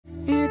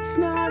it's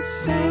not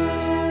sane.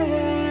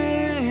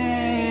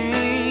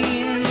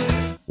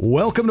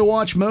 Welcome to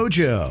Watch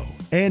Mojo,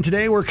 and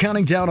today we're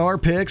counting down our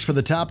picks for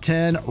the top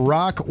 10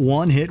 rock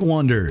one-hit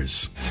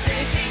wonders.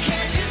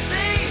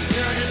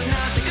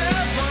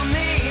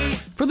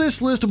 For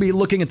this list, we'll be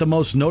looking at the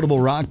most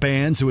notable rock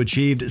bands who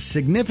achieved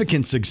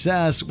significant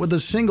success with a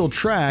single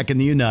track in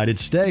the United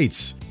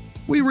States.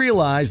 We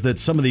realize that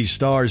some of these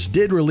stars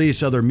did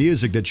release other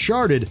music that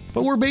charted,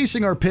 but we're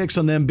basing our picks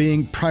on them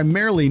being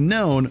primarily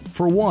known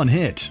for one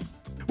hit.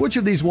 Which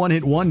of these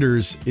one-hit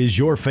wonders is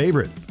your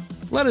favorite?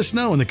 Let us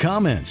know in the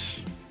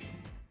comments.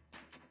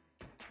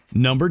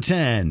 Number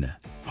 10.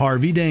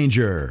 Harvey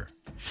Danger,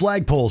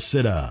 Flagpole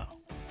Sitta.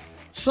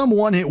 Some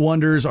one-hit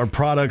wonders are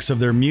products of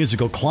their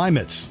musical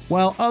climates,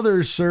 while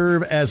others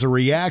serve as a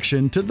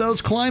reaction to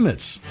those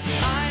climates.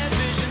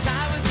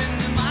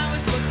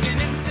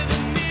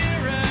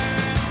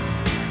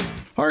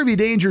 Harvey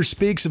Danger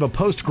speaks of a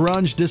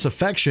post-grunge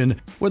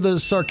disaffection with a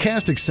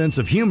sarcastic sense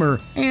of humor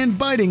and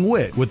biting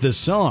wit with this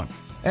song,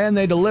 and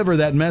they deliver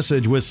that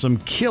message with some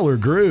killer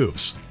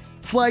grooves.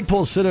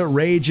 Flagpole Sitta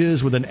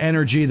rages with an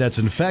energy that's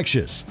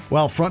infectious,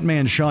 while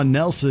frontman Sean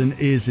Nelson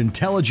is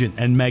intelligent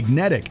and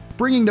magnetic,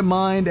 bringing to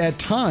mind at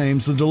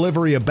times the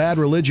delivery of Bad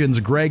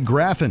Religion's Greg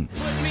Graffin.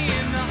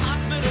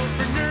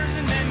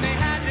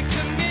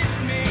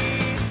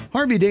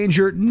 Harvey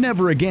Danger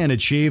never again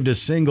achieved a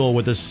single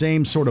with the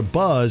same sort of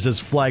buzz as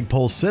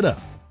Flagpole Sitta,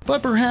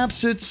 but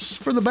perhaps it's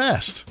for the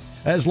best,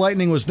 as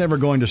lightning was never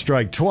going to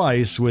strike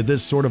twice with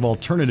this sort of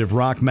alternative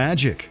rock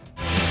magic.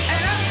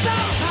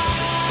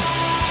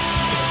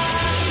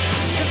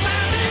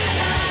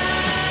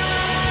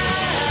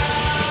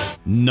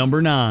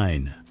 Number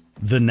 9.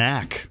 The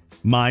Knack,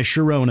 My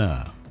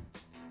Sharona.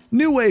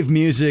 New wave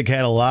music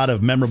had a lot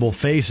of memorable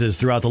faces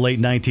throughout the late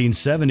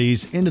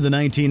 1970s into the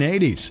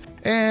 1980s,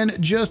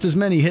 and just as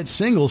many hit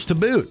singles to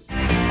boot.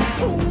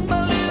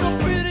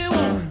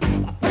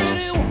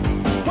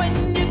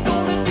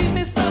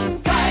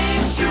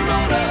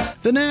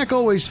 The Knack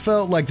always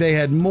felt like they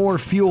had more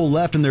fuel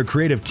left in their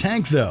creative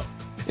tank, though.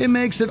 It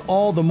makes it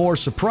all the more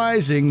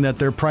surprising that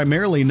they're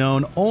primarily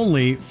known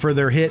only for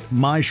their hit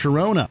My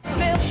Sharona.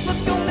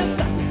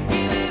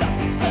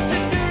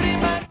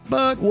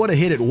 But what a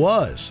hit it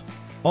was.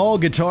 All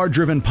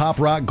guitar-driven pop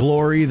rock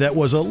glory that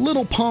was a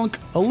little punk,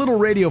 a little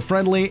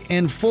radio-friendly,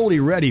 and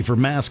fully ready for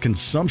mass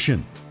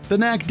consumption. The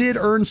Knack did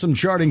earn some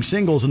charting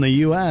singles in the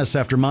US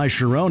after My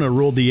Sharona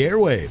ruled the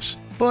airwaves,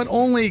 but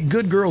only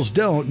Good Girls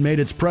Don't made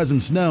its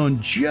presence known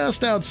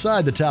just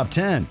outside the top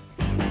 10.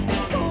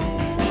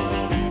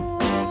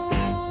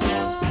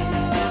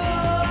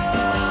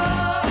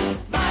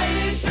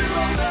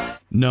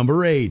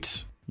 Number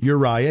 8.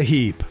 Uriah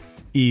Heep,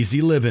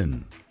 Easy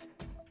Livin'.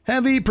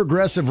 Heavy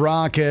progressive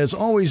rock has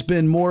always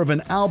been more of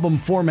an album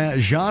format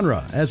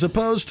genre as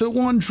opposed to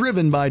one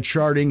driven by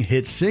charting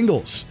hit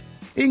singles.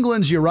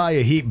 England's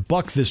Uriah Heep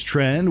bucked this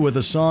trend with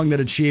a song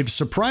that achieved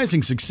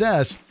surprising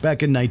success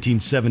back in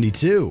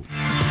 1972.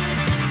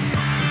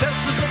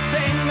 This is a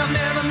thing I've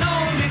never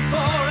known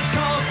before. It's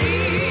called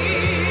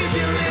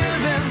Easy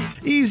Living.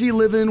 Easy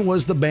Livin'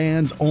 was the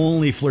band's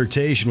only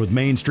flirtation with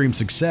mainstream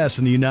success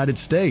in the United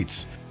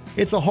States.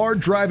 It's a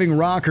hard-driving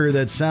rocker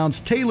that sounds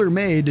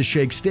tailor-made to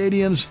shake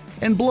stadiums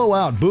and blow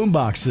out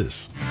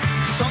boomboxes.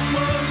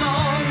 Somewhere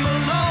along the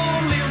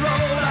lonely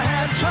road I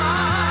have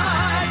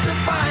tried to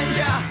find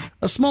ya.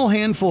 A small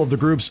handful of the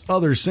group's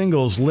other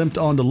singles limped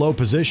onto low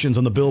positions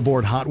on the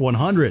Billboard Hot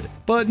 100,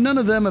 but none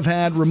of them have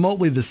had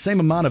remotely the same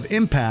amount of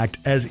impact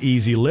as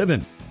Easy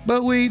Livin'.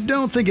 But we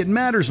don't think it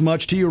matters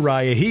much to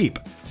Uriah Heep,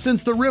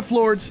 since the Riff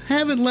Lords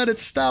haven't let it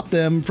stop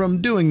them from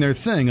doing their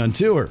thing on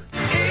tour.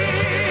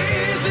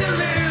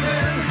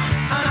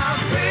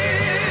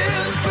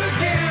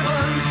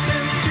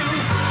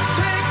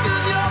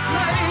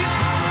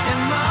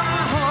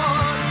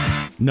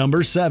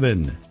 Number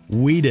 7.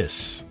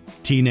 Wheatus,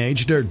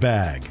 Teenage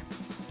Dirtbag.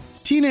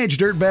 Teenage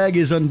Dirtbag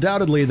is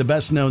undoubtedly the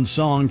best-known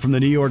song from the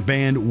New York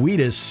band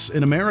Wheatus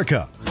in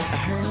America.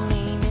 Her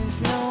name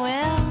is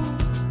Noelle.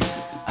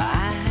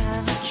 I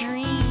have a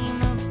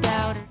dream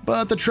about her.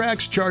 But the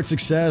track's chart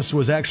success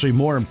was actually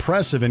more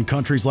impressive in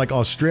countries like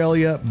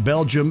Australia,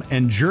 Belgium,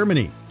 and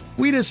Germany.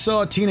 Wheatus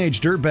saw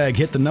Teenage Dirtbag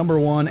hit the number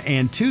 1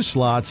 and 2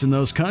 slots in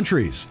those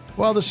countries,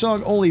 while the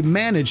song only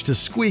managed to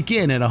squeak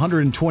in at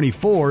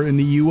 124 in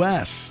the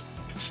US.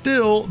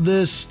 Still,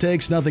 this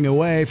takes nothing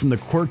away from the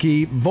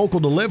quirky vocal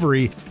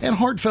delivery and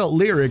heartfelt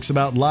lyrics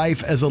about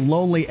life as a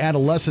lonely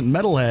adolescent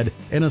metalhead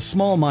in a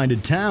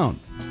small-minded town.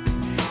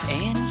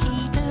 And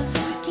he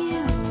doesn't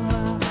give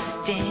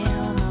a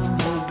damn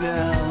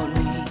about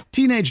me.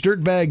 Teenage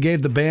Dirtbag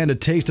gave the band a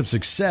taste of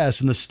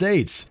success in the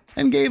States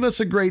and gave us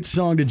a great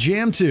song to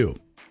jam to.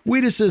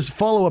 Wheatus's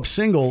follow-up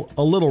single,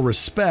 A Little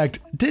Respect,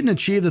 didn't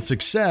achieve the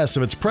success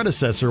of its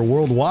predecessor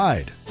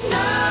worldwide.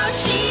 No,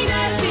 she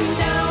doesn't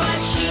know what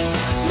she's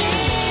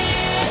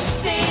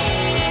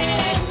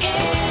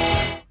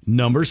missing.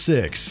 Number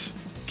 6.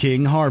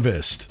 King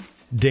Harvest,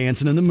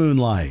 Dancing in the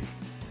Moonlight.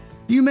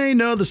 You may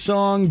know the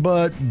song,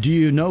 but do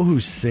you know who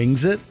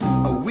sings it?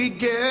 We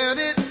get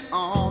it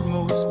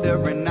almost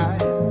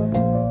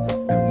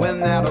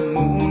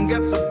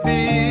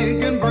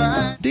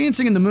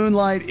Dancing in the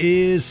Moonlight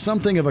is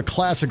something of a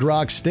classic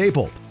rock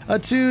staple, a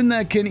tune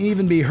that can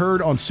even be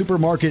heard on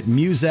supermarket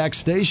Muzak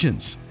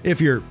stations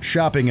if you're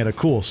shopping at a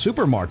cool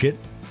supermarket.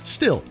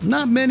 Still,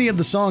 not many of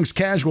the song's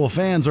casual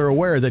fans are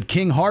aware that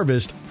King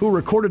Harvest, who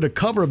recorded a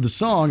cover of the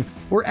song,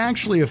 were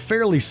actually a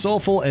fairly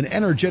soulful and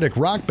energetic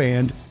rock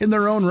band in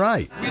their own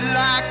right. We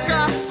like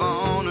our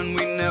phone and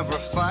we never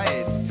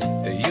fight.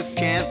 You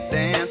can't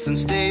dance and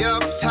stay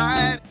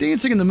uptight.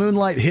 Dancing in the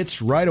Moonlight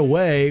hits right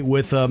away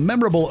with a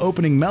memorable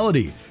opening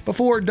melody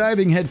before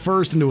diving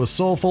headfirst into a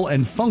soulful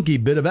and funky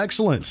bit of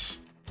excellence.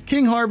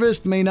 King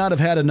Harvest may not have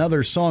had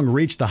another song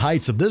reach the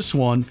heights of this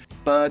one,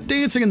 but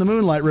Dancing in the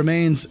Moonlight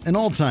remains an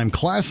all-time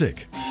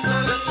classic.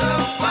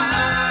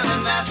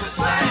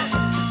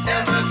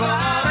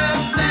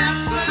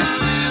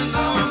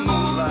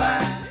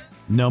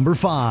 Number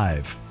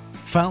 5.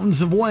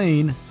 Fountains of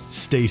Wayne,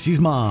 Stacy's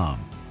Mom.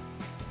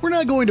 We're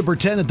not going to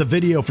pretend that the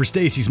video for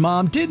Stacy's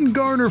Mom didn't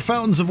garner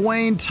Fountains of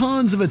Wayne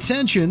tons of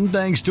attention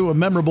thanks to a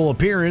memorable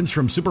appearance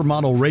from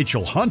supermodel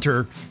Rachel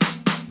Hunter.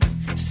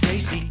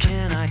 Stacy,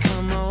 can I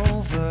come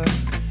over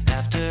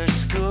after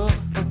school?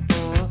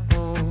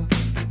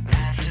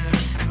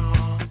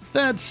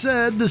 That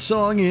said, the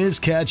song is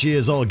catchy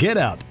as all get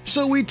out,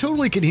 so we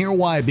totally can hear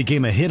why it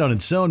became a hit on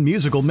its own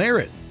musical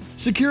merit.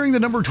 Securing the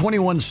number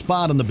 21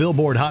 spot on the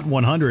Billboard Hot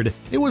 100,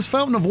 it was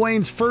Fountain of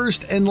Wayne's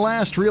first and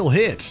last real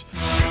hit.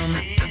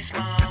 Stacy's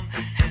mom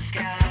has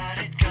got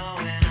it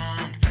going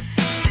on.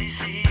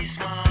 Stacy's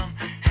mom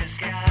has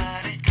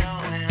got it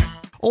going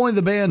on. Only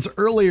the band's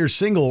earlier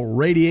single,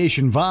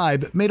 Radiation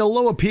Vibe, made a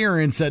low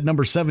appearance at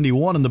number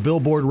 71 on the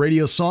Billboard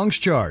Radio Songs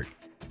chart.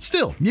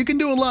 Still, you can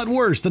do a lot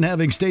worse than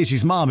having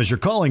Stacy's Mom as your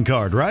calling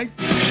card, right?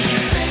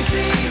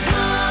 Stacy's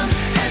mom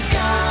has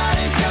got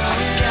it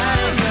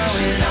going.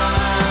 She's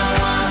on.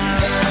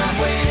 I've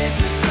waited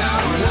for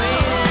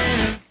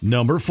someone.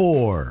 Number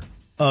 4.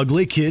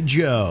 Ugly Kid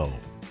Joe,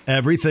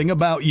 Everything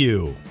About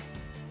You.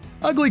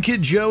 Ugly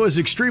Kid Joe is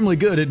extremely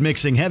good at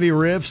mixing heavy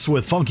riffs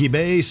with funky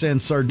bass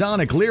and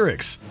sardonic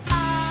lyrics.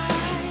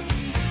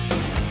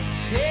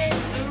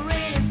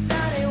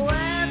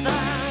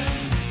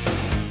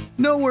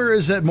 Nowhere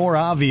is that more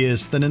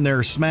obvious than in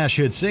their smash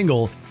hit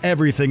single,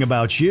 Everything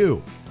About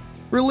You.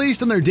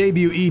 Released on their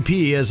debut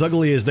EP, As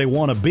Ugly As They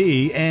Wanna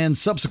Be, and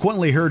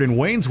subsequently heard in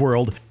Wayne's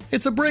World,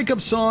 it's a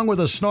breakup song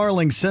with a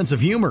snarling sense of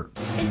humor.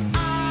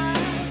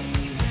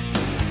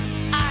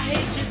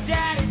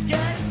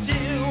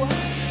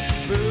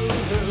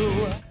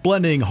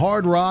 Blending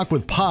hard rock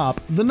with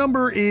pop, the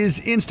number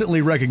is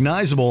instantly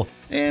recognizable,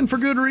 and for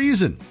good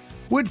reason.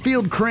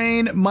 Whitfield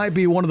Crane might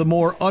be one of the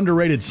more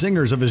underrated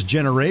singers of his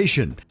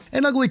generation,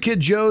 and Ugly Kid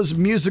Joe's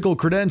musical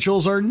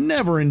credentials are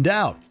never in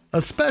doubt,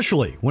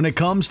 especially when it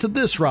comes to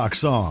this rock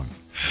song.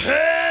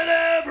 And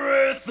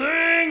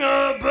everything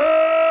about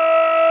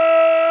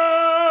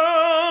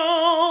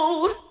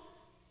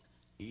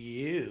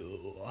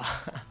you.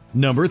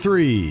 Number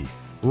 3.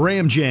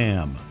 Ram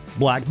Jam,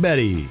 Black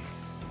Betty.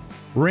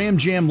 Ram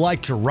Jam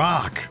liked to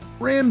rock.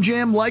 Ram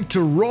Jam liked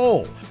to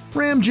roll.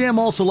 Ram Jam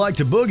also liked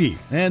to boogie,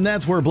 and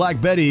that's where Black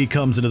Betty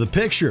comes into the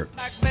picture.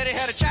 Black Betty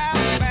had a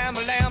child,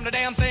 bam-a-lam, the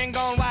damn thing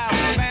gone wild.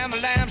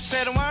 Bam-a-lam,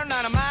 said a word,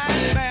 not a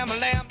mine,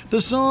 bam-a-lam. The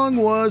song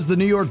was the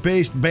New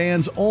York-based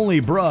band's only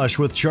brush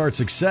with chart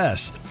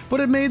success, but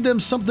it made them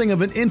something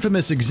of an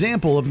infamous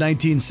example of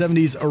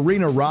 1970s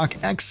arena rock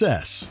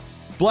excess.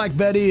 Black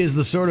Betty is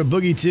the sort of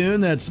boogie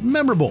tune that's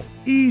memorable,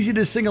 easy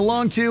to sing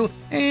along to,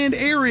 and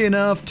airy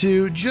enough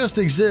to just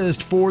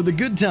exist for the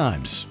good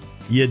times.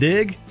 You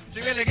dig? She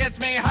really gets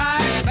me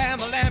high,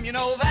 bam-a-lam, you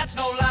know that's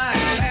no lie.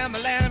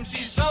 Bam-a-lam,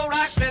 she's so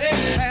rock steady,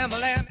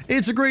 bam-a-lam.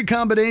 It's a great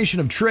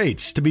combination of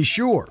traits, to be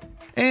sure.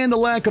 And the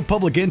lack of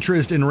public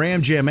interest in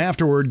Ram Jam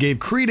afterward gave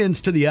credence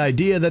to the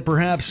idea that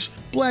perhaps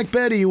Black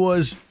Betty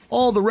was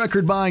all the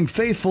record-buying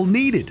faithful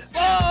needed.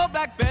 Oh,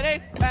 Black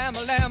Betty,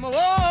 bam-a-lam,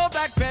 oh,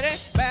 Black Betty,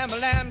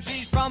 bam-a-lam,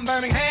 she's from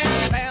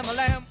Birmingham,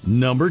 bam-a-lam.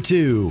 Number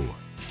 2.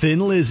 Thin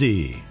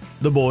Lizzy,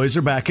 The Boys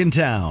Are Back in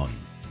Town.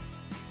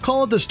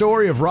 Call it the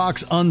story of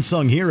rock's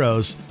unsung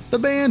heroes, the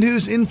band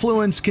whose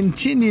influence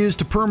continues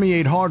to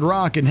permeate hard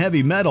rock and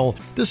heavy metal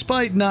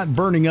despite not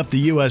burning up the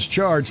US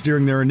charts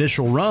during their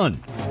initial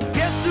run.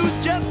 Guess who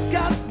just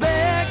got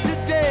back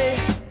today?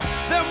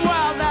 Them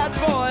wild-eyed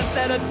boys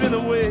that had been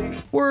away.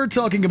 We're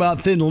talking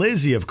about Thin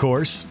Lizzy, of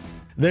course.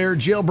 Their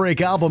Jailbreak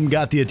album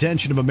got the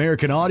attention of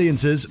American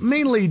audiences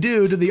mainly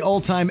due to the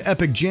all-time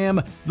epic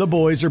jam, The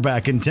Boys Are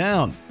Back in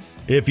Town.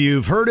 If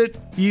you've heard it,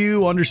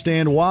 you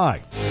understand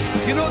why.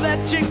 You know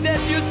that chick that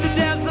used to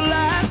dance a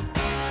lot?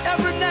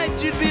 Every night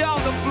she'd be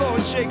on the floor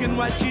shaking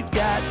what she'd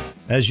got.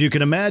 As you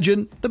can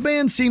imagine, the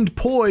band seemed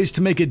poised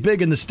to make it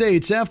big in the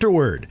States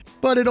afterward,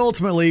 but it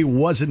ultimately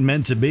wasn't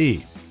meant to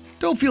be.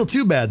 Don't feel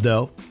too bad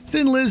though.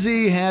 Thin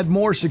Lizzy had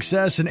more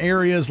success in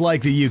areas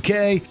like the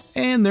UK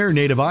and their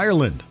native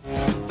Ireland.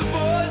 The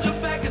boys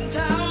are back in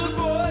town, the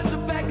boys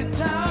are back in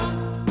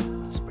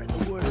town. Spread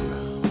the word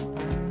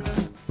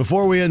around.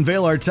 Before we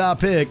unveil our top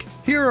pick,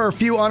 here are a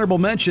few honorable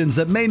mentions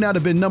that may not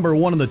have been number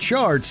 1 on the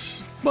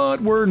charts,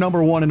 but were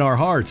number 1 in our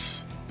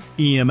hearts.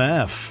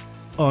 EMF.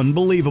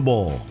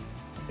 unbelievable.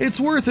 It's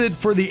worth it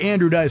for the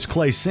Andrew Dice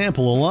Clay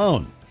sample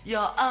alone.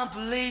 You're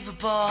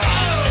unbelievable.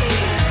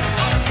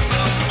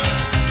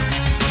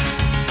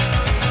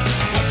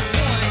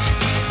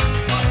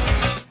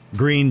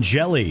 Green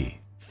Jelly,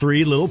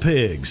 Three Little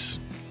Pigs.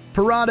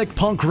 Parodic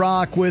punk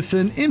rock with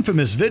an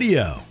infamous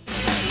video.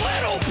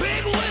 Little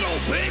pig,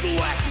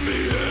 whack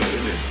me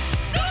in.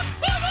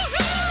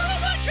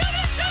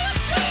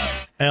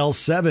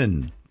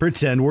 L7,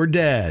 Pretend We're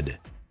Dead.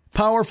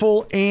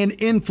 Powerful and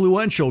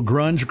influential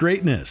grunge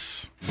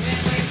greatness.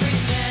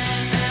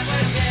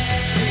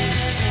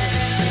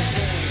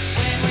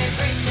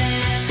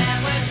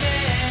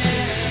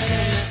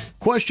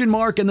 Question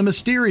Mark and the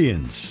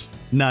Mysterians,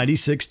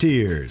 96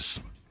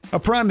 Tears. A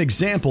prime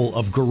example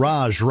of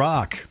garage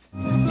rock.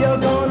 You're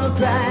gonna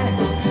cry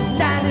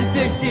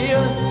 96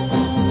 tears.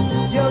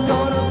 You're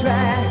gonna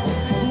cry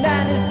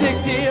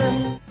 96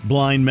 tears.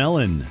 Blind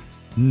Melon,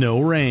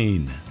 No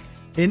Rain.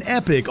 An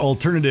epic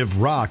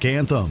alternative rock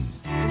anthem.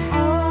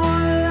 All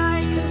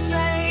I can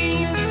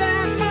say is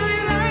that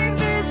my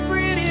life is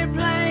pretty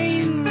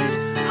plain.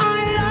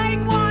 I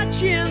like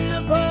watching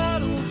the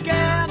puddles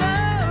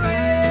gather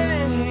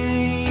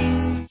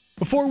rain.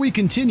 Before we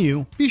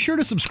continue, be sure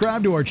to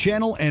subscribe to our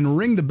channel and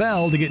ring the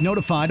bell to get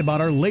notified about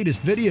our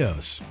latest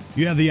videos.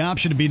 You have the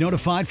option to be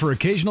notified for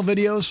occasional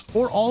videos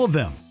or all of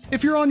them.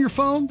 If you're on your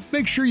phone,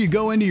 make sure you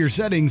go into your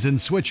settings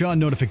and switch on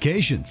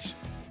notifications.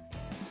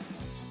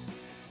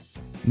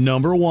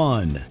 Number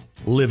 1.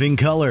 Living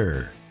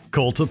Colour,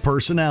 Cult of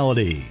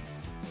Personality.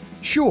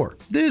 Sure,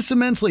 this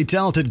immensely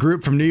talented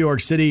group from New York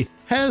City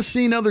has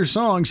seen other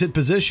songs hit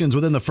positions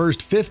within the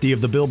first 50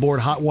 of the Billboard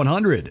Hot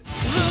 100.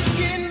 Look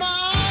in my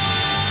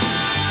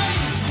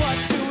eyes, what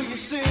do you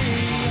see?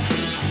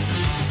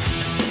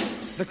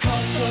 The cult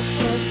of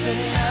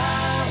personality.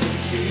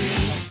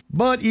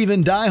 But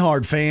even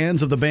diehard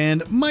fans of the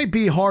band might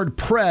be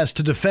hard-pressed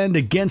to defend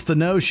against the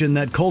notion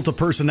that Cult of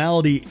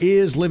Personality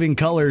is Living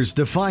Colour's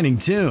defining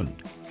tune.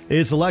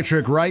 It's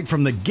electric right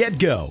from the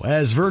get-go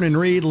as Vernon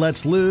Reid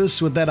lets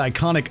loose with that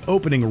iconic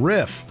opening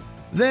riff.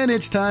 Then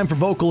it's time for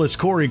vocalist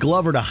Corey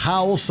Glover to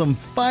howl some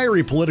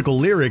fiery political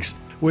lyrics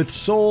with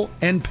soul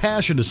and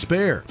passion to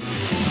spare.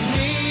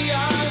 Neon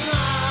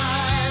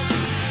lights,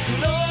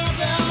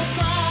 doorbell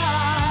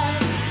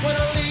cries. When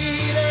a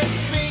leader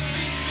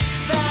speaks,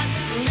 that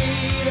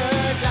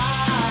leader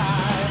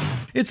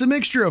dies. It's a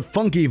mixture of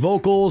funky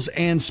vocals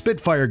and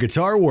Spitfire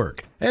guitar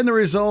work, and the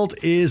result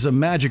is a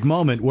magic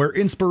moment where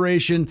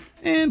inspiration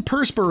and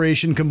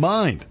perspiration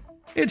combined.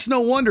 It's no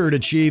wonder it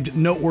achieved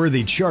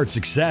noteworthy chart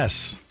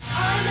success.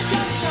 I'm the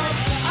cult of,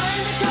 I'm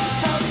the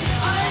cult of,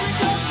 I'm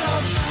the cult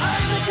of,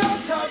 I'm the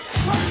cult of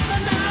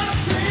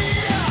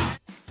personality.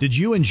 Did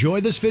you enjoy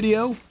this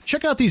video?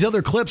 Check out these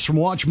other clips from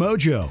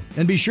WatchMojo,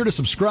 and be sure to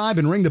subscribe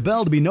and ring the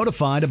bell to be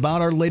notified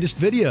about our latest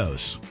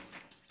videos.